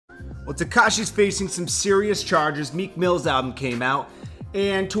Well, Tekashi's facing some serious charges. Meek Mill's album came out,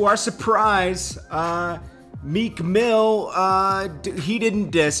 and to our surprise, Meek Mill, he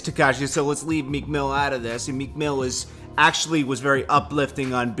didn't diss Tekashi, so let's leave Meek Mill out of this. And Meek Mill was very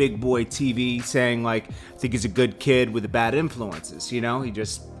uplifting on Big Boy TV, saying like, I think he's a good kid with the bad influences. You know, he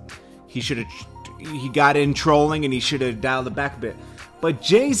got in trolling and he should have dialed it back a bit. But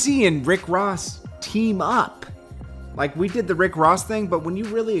Jay-Z and Rick Ross team up. Like, we did the Rick Ross thing, but when you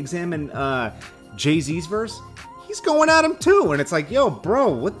really examine Jay-Z's verse, he's going at him too. And it's like, yo, bro,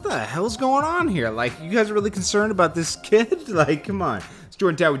 what the hell's going on here? Like, you guys are really concerned about this kid? Like, come on. It's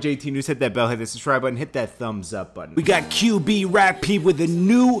Jordan Tower with JT News. Hit that bell, hit that subscribe button, hit that thumbs up button. We got QB Rap P with a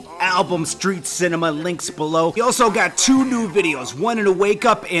new album, Street Cinema, links below. We also got 2 new videos, one in a Wake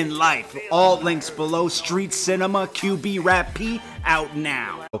Up and Life. All links below. Street Cinema, QB Rap P, out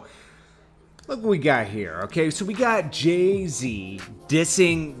now. Look what we got here, okay? So we got Jay-Z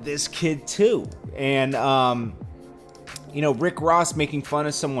dissing this kid too. And, you know, Rick Ross making fun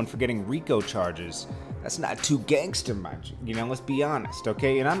of someone for getting RICO charges. That's not too gangster much, you know, let's be honest,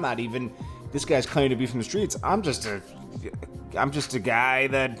 okay? And I'm not even, this guy's claiming to be from the streets. I'm just a guy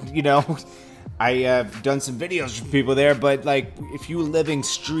that, you know, I have done some videos for people there, but like, if you living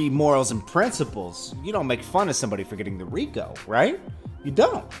street morals and principles, you don't make fun of somebody for getting the RICO, right? You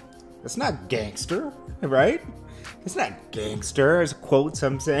don't. That's not gangster, right? It's not gangster, as quotes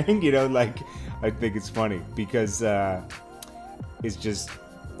I'm saying, you know, like, I think it's funny because it's just,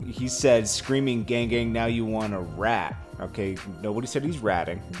 he said, screaming gang gang, now you want to rat, okay? Nobody said he's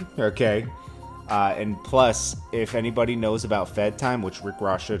ratting, okay? And plus, if anybody knows about Fed time, which Rick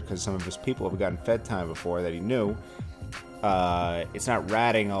Ross should, because some of his people have gotten Fed time before that he knew, it's not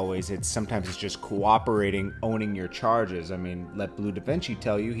ratting always, sometimes it's just cooperating, owning your charges. I mean, let Blue Da Vinci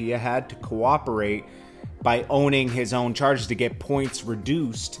tell you, he had to cooperate by owning his own charges to get points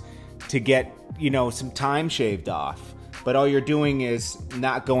reduced, to get, you know, some time shaved off. But all you're doing is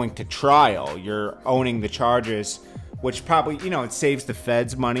not going to trial. You're owning the charges, which probably, you know, it saves the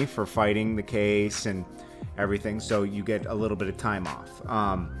feds money for fighting the case and everything, so you get a little bit of time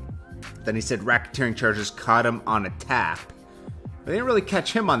off. Then he said racketeering charges caught him on a tap. They didn't really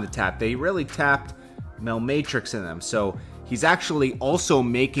catch him on the tap. They really tapped Mel Matrix in them. So he's actually also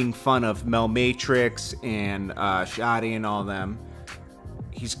making fun of Mel Matrix and Shotty and all them.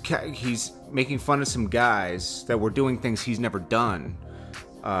 He's making fun of some guys that were doing things he's never done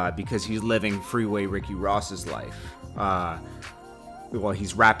because he's living Freeway Ricky Ross's life. Well,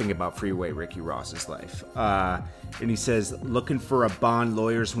 he's rapping about Freeway Ricky Ross's life. And he says, looking for a bond,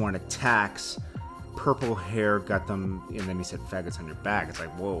 lawyers want a tax. Purple hair got them, and then he said, faggots on your back. It's like,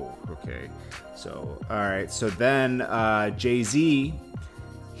 whoa, okay. So, all right. So then Jay-Z,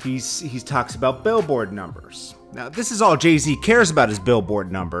 he talks about Billboard numbers. Now, this is all Jay-Z cares about, is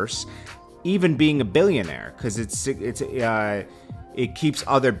Billboard numbers, even being a billionaire, because it keeps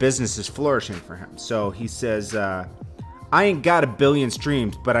other businesses flourishing for him. So he says, I ain't got 1 billion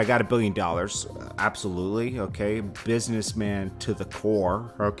streams, but I got $1 billion. Absolutely, okay. Businessman to the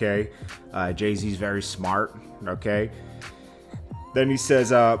core, okay. Jay-Z's very smart, okay. Then he says,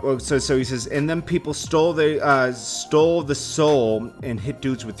 so he says, and then people stole the soul and hit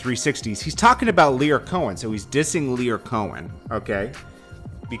dudes with 360s. He's talking about Lear Cohen, so he's dissing Lear Cohen, okay.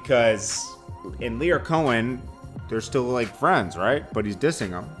 Because in Lear Cohen, they're still like friends, right? But he's dissing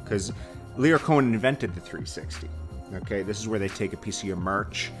them because Lear Cohen invented the 360. Okay, this is where they take a piece of your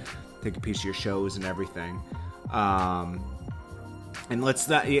merch, take a piece of your shows and everything. And let's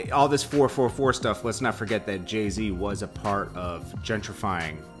not, all this 444 stuff, let's not forget that Jay-Z was a part of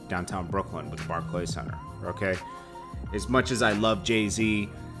gentrifying downtown Brooklyn with the Barclays Center, okay? As much as I love Jay-Z,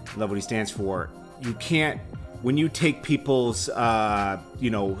 love what he stands for, you can't, when you take people's, you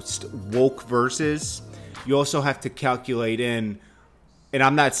know, woke verses, you also have to calculate in, and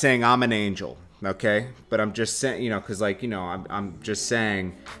I'm not saying I'm an angel, okay, but I'm just saying, you know, because like, you know, I'm just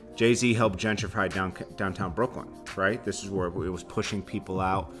saying Jay-Z helped gentrify downtown Brooklyn, right? This is where it was pushing people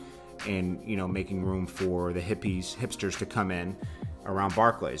out and, you know, making room for the hipsters to come in around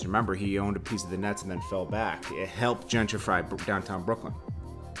Barclays. Remember, he owned a piece of the Nets and then fell back. It helped gentrify downtown Brooklyn.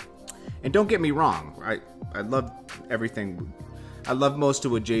 And don't get me wrong, I love everything. I love most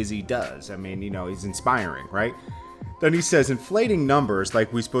of what Jay-Z does. I mean, you know, he's inspiring, right? Then he says, inflating numbers,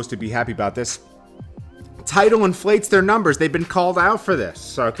 like we're supposed to be happy about this. Tidal inflates their numbers. They've been called out for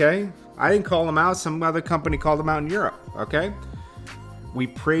this, okay? I didn't call them out. Some other company called them out in Europe, okay? We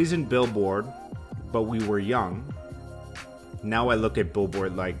praise in Billboard, but we were young. Now I look at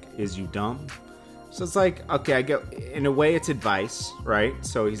Billboard like, is you dumb? So it's like, okay, I get, in a way it's advice, right?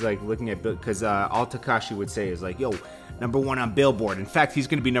 So he's like looking at, because all Tekashi would say is like, yo, #1 on Billboard. In fact, he's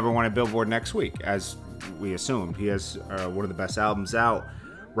going to be #1 on Billboard next week, as we assumed. He has one of the best albums out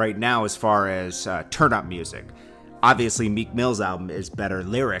right now as far as turn-up music. Obviously, Meek Mill's album is better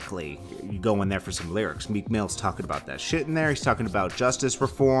lyrically. You go in there for some lyrics. Meek Mill's talking about that shit in there. He's talking about justice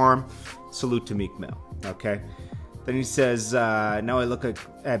reform. Salute to Meek Mill, okay? Then he says, now I look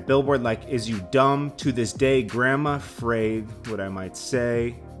at Billboard like, is you dumb? To this day, grandma, afraid what I might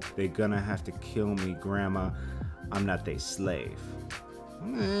say. They gonna have to kill me, grandma. I'm not they slave.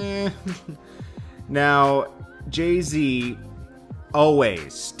 Now, Jay-Z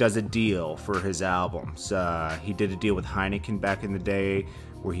always does a deal for his albums. He did a deal with Heineken back in the day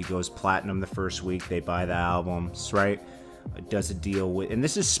where he goes platinum the first week. They buy the albums, right? Does a deal with, and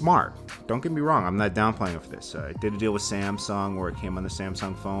this is smart. Don't get me wrong. I'm not downplaying it for this. Did a deal with Samsung where it came on the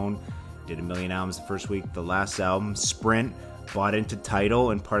Samsung phone. Did 1 million albums the first week. The last album, Sprint, bought into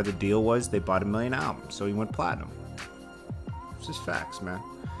Tidal, and part of the deal was they bought 1 million albums. So he went platinum. It's just facts, man.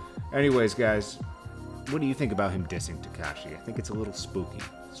 Anyways, guys, what do you think about him dissing Tekashi? I think it's a little spooky.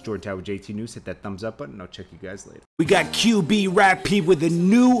 It's Jordan Tower with JT News. Hit that thumbs up button. I'll check you guys later. We got QB Rap P with a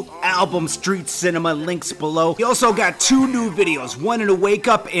new album, Street Cinema. Links below. We also got 2 new videos. One in a Wake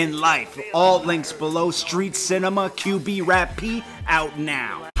Up in Life. All links below. Street Cinema, QB Rap P, out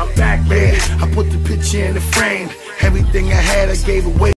now. I'm back, man. I put the picture in the frame. Everything I had, I gave away.